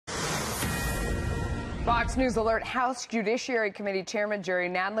Fox News alert: House Judiciary Committee Chairman Jerry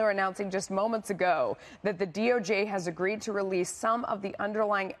Nadler announcing just moments ago that the DOJ has agreed to release some of the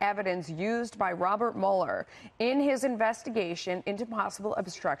underlying evidence used by Robert Mueller in his investigation into possible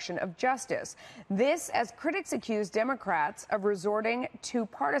obstruction of justice. This as critics accuse Democrats of resorting to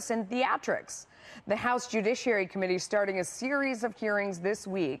partisan theatrics. The House Judiciary Committee starting a series of hearings this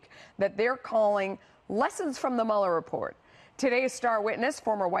week that they're calling Lessons from the Mueller Report. Today's star witness,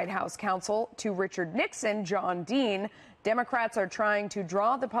 former White House counsel to Richard Nixon, John Dean. Democrats are trying to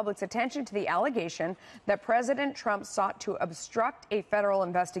draw the public's attention to the allegation that President Trump sought to obstruct a federal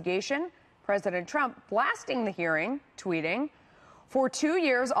investigation. President Trump blasting the hearing, tweeting, "For 2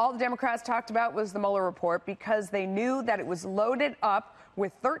 years, all the Democrats talked about was the Mueller report because they knew that it was loaded up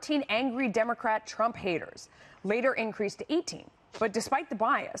with 13 angry Democrat Trump haters, later increased to 18. But despite the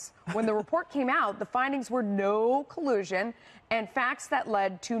bias, when the report came out, the findings were no collusion and facts that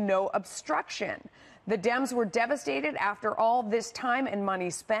led to no obstruction. The Dems were devastated after all this time and money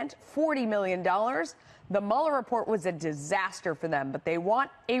spent, $40 million. The Mueller report was a disaster for them, but they want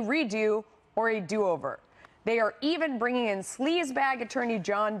a redo or a do-over. They are even bringing in sleazebag attorney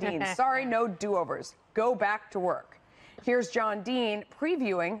John Dean. Sorry, no do-overs. Go back to work." Here's John Dean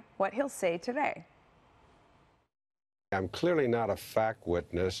previewing what he'll say today. I'm clearly not a fact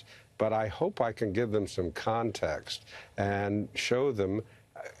witness, but I hope I can give them some context and show them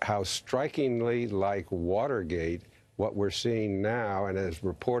how strikingly like Watergate what we're seeing now and as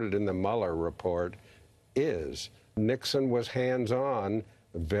reported in the Mueller report is. Nixon was hands-on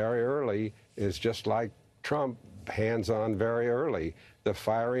very early, is just like Trump, hands-on very early. The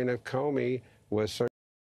firing of Comey was